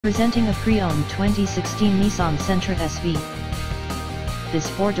Presenting a pre-owned 2016 Nissan Sentra SV. This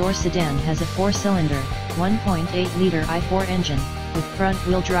four-door sedan has a four-cylinder, 1.8-liter i4 engine, with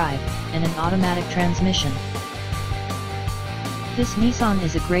front-wheel drive, and an automatic transmission. This Nissan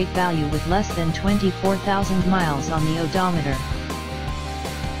is a great value with less than 24,000 miles on the odometer.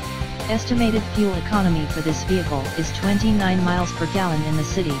 Estimated fuel economy for this vehicle is 29 miles per gallon in the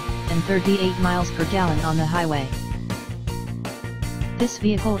city, and 38 miles per gallon on the highway. This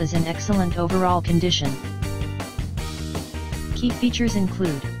vehicle is in excellent overall condition. Key features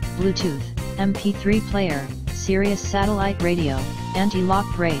include Bluetooth, MP3 player, Sirius satellite radio, anti-lock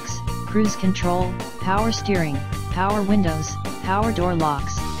brakes, cruise control, power steering, power windows, power door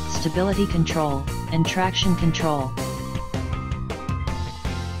locks, stability control, and traction control.